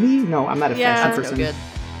 1920s, maybe? No, I'm not a Yeah, fashion that's person. Good.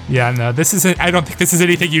 Yeah, no, this isn't, I don't think this is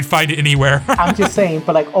anything you'd find anywhere. I'm just saying,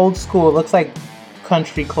 but like old school, it looks like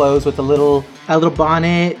country clothes with a little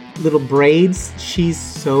bonnet, little braids. She's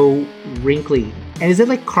so wrinkly. And is it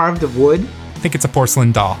like carved of wood? I think it's a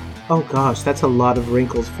porcelain doll. Oh gosh, that's a lot of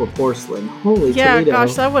wrinkles for porcelain. Holy Yeah, Toledo.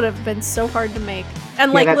 gosh, that would have been so hard to make.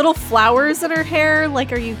 And Yeah, like that- little flowers in her hair.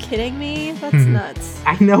 Like, are you kidding me? That's nuts.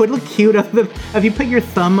 I know, it looked cute. If you put your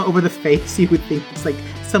thumb over the face, you would think it's like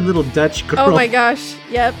some little Dutch girl. Oh my gosh.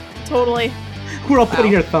 Yep, totally. We're all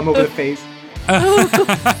putting our thumb over the face.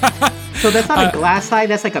 So that's not a glass eye,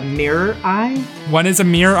 that's like a mirror eye? One is a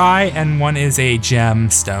mirror eye and one is a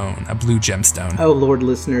gemstone, a blue gemstone. Oh, Lord,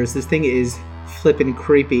 listeners, this thing is flippin'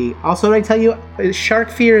 creepy. Also, I tell you,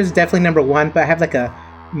 shark fear is definitely number one, but I have like a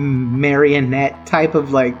marionette type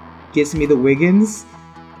of like, gives me the Wiggins.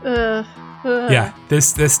 Yeah,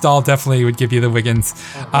 this doll definitely would give you the Wiggins.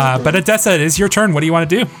 But Odessa, it is your turn. What do you want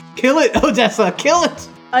to do? Kill it, Odessa, kill it!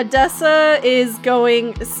 Odessa is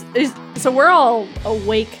going. So we're all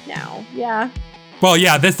awake now. Yeah. Well,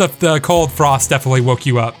 yeah, the cold frost definitely woke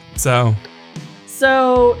you up. So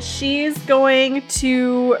she's going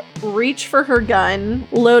to reach for her gun,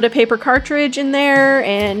 load a paper cartridge in there,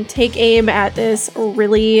 and take aim at this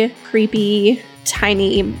really creepy,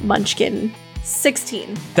 tiny munchkin.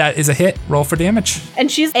 16. That is a hit. Roll for damage. And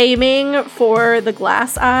she's aiming for the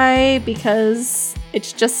glass eye because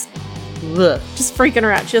it's just freaking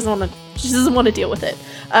her out. She doesn't want to deal with it.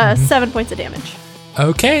 7 points of damage.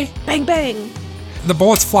 Okay. Bang, bang. The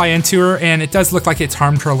bullets fly into her, and it does look like it's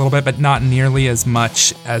harmed her a little bit, but not nearly as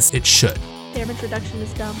much as it should. Damage reduction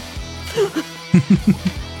is dumb.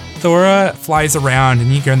 Thora flies around,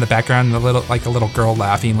 and you hear in the background a little girl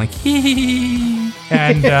laughing, like hee hee hee.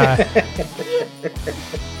 And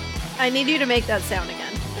I need you to make that sound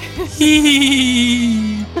again. hee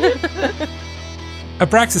hee.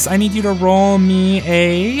 Abraxas, I need you to roll me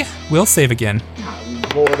a will save again.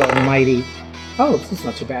 Oh, Lord Almighty. Oh, this is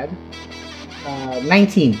not too bad.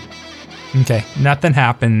 19. Okay, nothing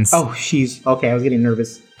happens. Oh, okay, I was getting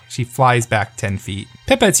nervous. She flies back 10 feet.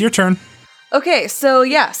 Pippa, it's your turn. Okay, so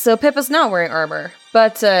Pippa's not wearing armor,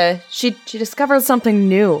 but she discovered something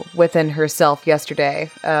new within herself yesterday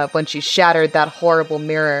when she shattered that horrible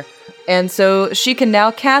mirror. And so she can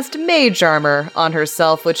now cast mage armor on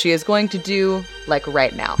herself, which she is going to do, like,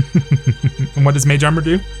 right now. And what does mage armor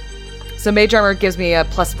do? So mage armor gives me a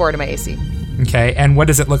 +4 to my AC. Okay, and what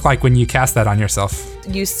does it look like when you cast that on yourself?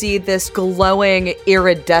 You see this glowing,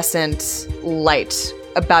 iridescent light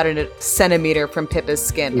about a centimeter from Pippa's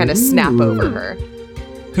skin kind of snap over her.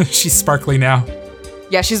 She's sparkly now.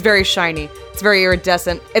 Yeah, she's very shiny. It's very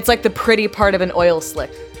iridescent. It's like the pretty part of an oil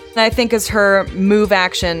slick. And I think as her move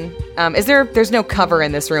action, there's no cover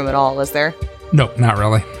in this room at all, is there? Nope, not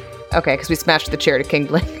really. Okay, because we smashed the chair to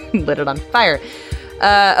kindling and lit it on fire.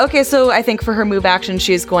 Okay, so I think for her move action,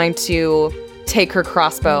 she's going to take her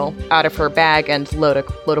crossbow out of her bag and load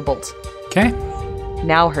a bolt. Okay.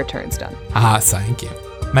 Now her turn's done. Thank you.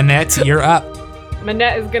 Manette, you're up.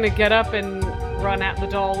 Manette is gonna get up and run at the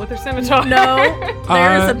doll with her scimitar. No,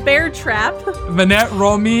 there is a bear trap. Manette,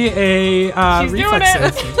 roll me a She's reflex doing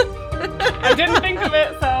it. save. I didn't think of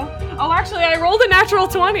it, so. Oh, actually, I rolled a natural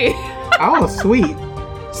 20. Oh, sweet.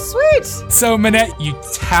 Sweet! So, Manette, you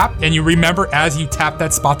tap, and you remember as you tap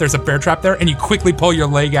that spot, there's a bear trap there, and you quickly pull your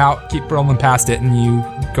leg out, keep rolling past it, and you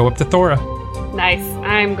go up to Thora. Nice.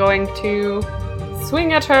 I'm going to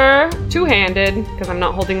swing at her two-handed, because I'm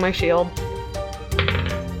not holding my shield.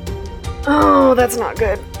 Oh, that's not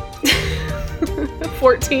good.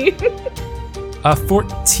 14. A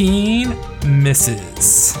 14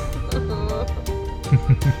 misses.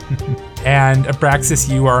 And Abraxas,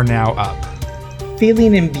 you are now up.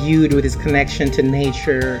 Feeling imbued with his connection to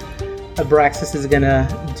nature, Abraxas is gonna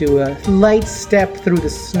do a light step through the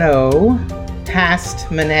snow,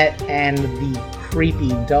 past Manette and the creepy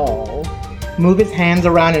doll, move his hands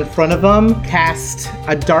around in front of him, cast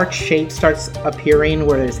a dark shape starts appearing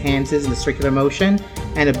where his hands is in the circular motion,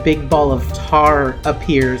 and a big ball of tar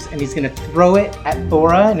appears, and he's gonna throw it at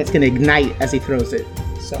Thora, and it's gonna ignite as he throws it.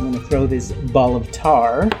 So I'm gonna throw this ball of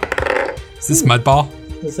tar. Is this mud ball?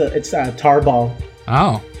 It's a tar ball.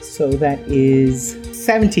 Oh. So that is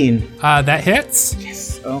 17. That hits.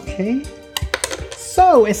 Yes. Okay.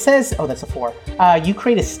 So it says, oh, that's a 4. You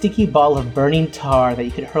create a sticky ball of burning tar that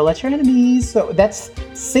you could hurl at your enemies. So that's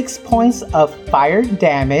 6 points of fire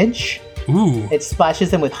damage. Ooh. It splashes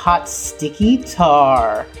them with hot, sticky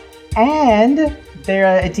tar. And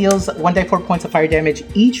it deals 1d4 points of fire damage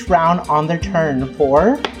each round on their turn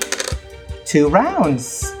for 2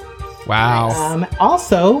 rounds. Wow.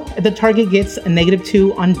 Also, the target gets a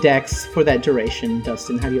 -2 on Dex for that duration.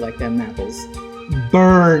 Dustin, how do you like them apples?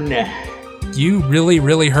 Burn. You really,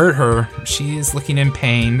 really hurt her. She is looking in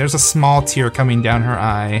pain. There's a small tear coming down her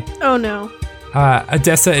eye. Oh no.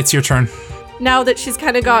 Odessa, it's your turn. Now that she's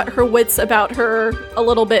kind of got her wits about her a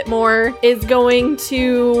little bit more, is going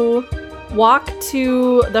to walk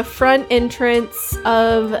to the front entrance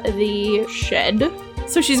of the shed.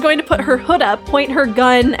 So she's going to put her hood up, point her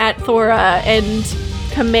gun at Thora, and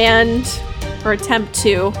command, or attempt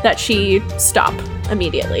to, that she stop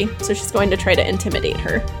immediately. So she's going to try to intimidate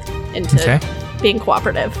her into being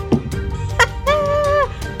cooperative.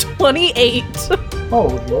 28.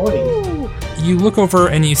 Oh, lordy. You look over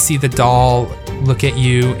and you see the doll look at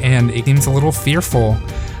you, and it seems a little fearful.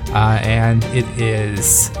 And it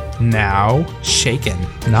is now shaken,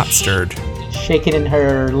 not stirred. Shaking in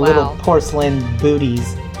her little porcelain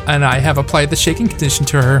booties. And I have applied the shaking condition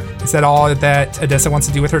to her. Is that all that Odessa wants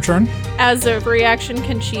to do with her turn? As a reaction,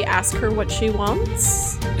 can she ask her what she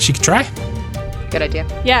wants? She could try. Good idea.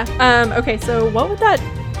 Yeah. Okay, so what would that...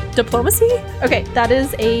 Diplomacy? Okay, that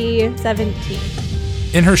is a 17.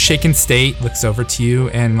 In her shaken state, looks over to you,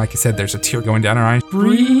 and like I said, there's a tear going down her eye.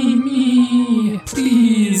 Free me,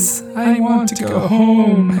 please. I want to go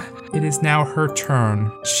home. It is now her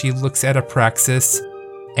turn. She looks at Apraxis,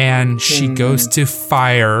 and she goes to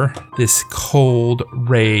fire this cold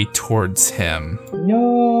ray towards him.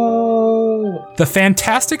 No. The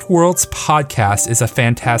Fantastic Worlds podcast is a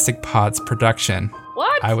Fantastic Pods production.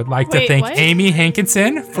 What? I would like to Wait, thank what? Amy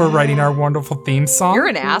Hankinson for writing our wonderful theme song. You're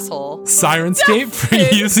an asshole. Sirenscape for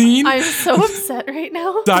using I'm so upset right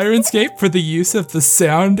now. Sirenscape for the use of the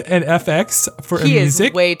sound and FX for He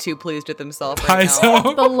music. is way too pleased with himself right now.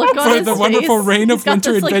 Paizo The look on for his the wonderful face. Reign of He's got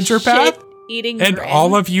Winter this, like, Adventure Path. shit-eating And grin.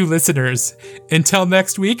 all of you listeners. Until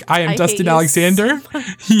next week, I am I hate Dustin you Alexander.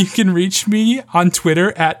 You can reach me on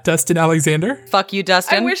Twitter at Dustin Alexander. Fuck you,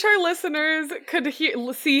 Dustin. I wish our listeners could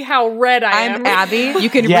see how red I am. I'm Abby. You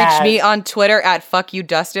can Yes. reach me on Twitter at fuck you,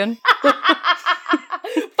 Dustin.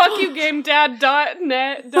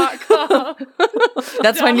 FuckYouGameDad.net.com.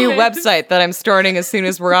 That's my new website that I'm starting as soon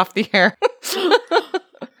as we're off the air.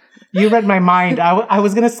 You read my mind. I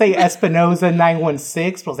was going to say Espinoza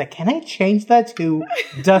 916, but I was like, can I change that to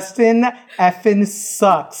Dustin effing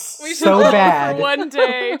sucks We should so all bad? for one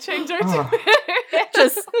day change our Twitter.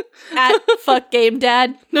 Just at fuck game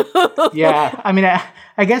dad. Yeah, I mean,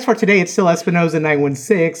 I guess for today it's still Espinoza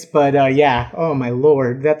 916, but yeah, oh my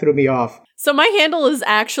lord, that threw me off. So my handle is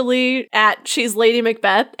actually at She's Lady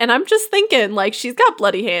Macbeth, and I'm just thinking, like, she's got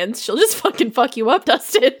bloody hands. She'll just fucking fuck you up,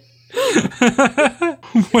 Dustin.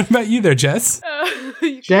 What about you there, Jess?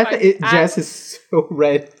 Jess is so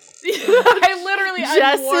red.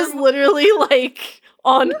 Jess is literally, like,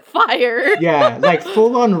 on fire. Yeah, like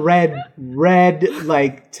full on red,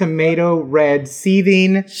 like tomato red,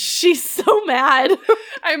 seething. She's so mad.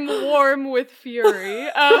 I'm warm with fury.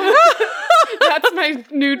 That's my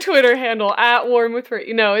new Twitter handle, at warm with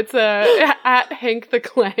fury. No, it's at Hank the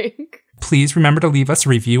Clank. Please remember to leave us a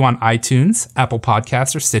review on iTunes, Apple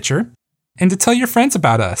Podcasts, or Stitcher, and to tell your friends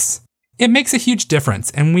about us. It makes a huge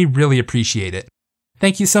difference, and we really appreciate it.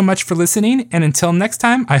 Thank you so much for listening, and until next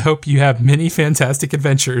time, I hope you have many fantastic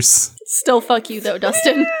adventures. Still fuck you, though,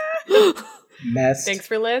 Dustin. Messed. Thanks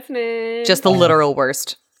for listening. Just the literal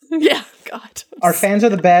worst. Yeah, God. Our fans are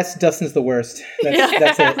the best, Dustin's the worst.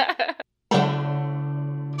 That's it.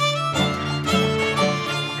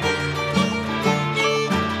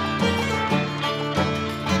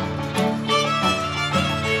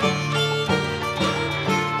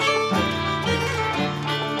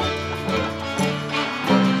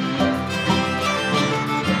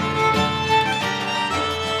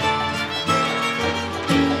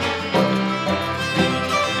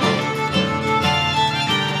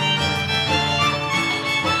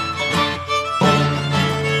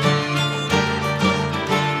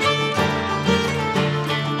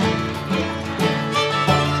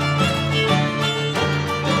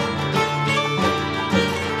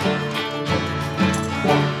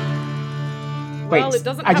 Wait, Well, it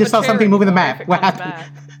doesn't I have just a saw chair something moving the anymore map. if it What comes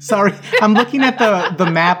happened? Sorry, I'm looking at the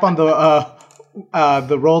map on the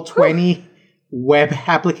Roll20 web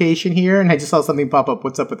application here, and I just saw something pop up.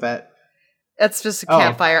 What's up with that? That's just a Oh.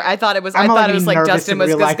 campfire. I thought it was. I'm I thought already it was like nervous Dustin in was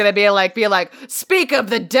real just life. gonna be like, speak of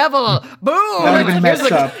the devil. Boom. That would've been Here's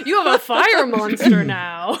messed like- up. You have a fire monster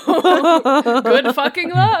now. Good fucking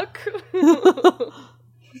luck.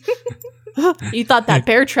 You thought that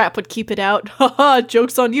bear trap would keep it out. Haha,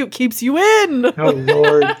 joke's on you, keeps you in. Oh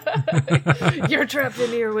lord. You're trapped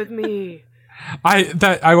in here with me.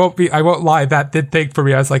 I won't lie, that did think for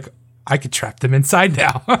me. I was like, I could trap them inside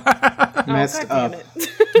now. Messed up.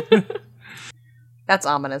 That's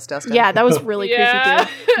ominous, Dustin. Yeah, that was really Yeah.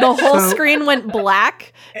 creepy, dude. The whole So- screen went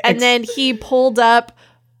black, and then he pulled up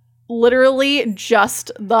literally just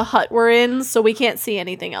the hut we're in, so we can't see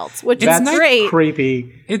anything else, which That's is great creepy.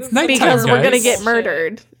 It's nighttime, because we're gonna guys. get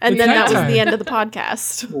murdered. And It's then that was nighttime. the end of the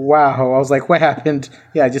podcast. Wow. I was like, what happened?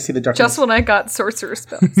 Yeah, I just see the darkness. Just when I got sorcerer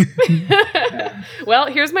spells. Well,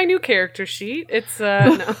 here's my new character sheet. It's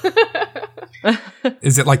no.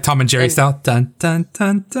 Is it like Tom and Jerry style? Dun dun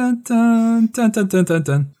dun dun dun dun dun dun dun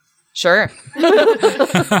dun. Sure.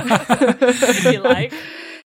 If you like.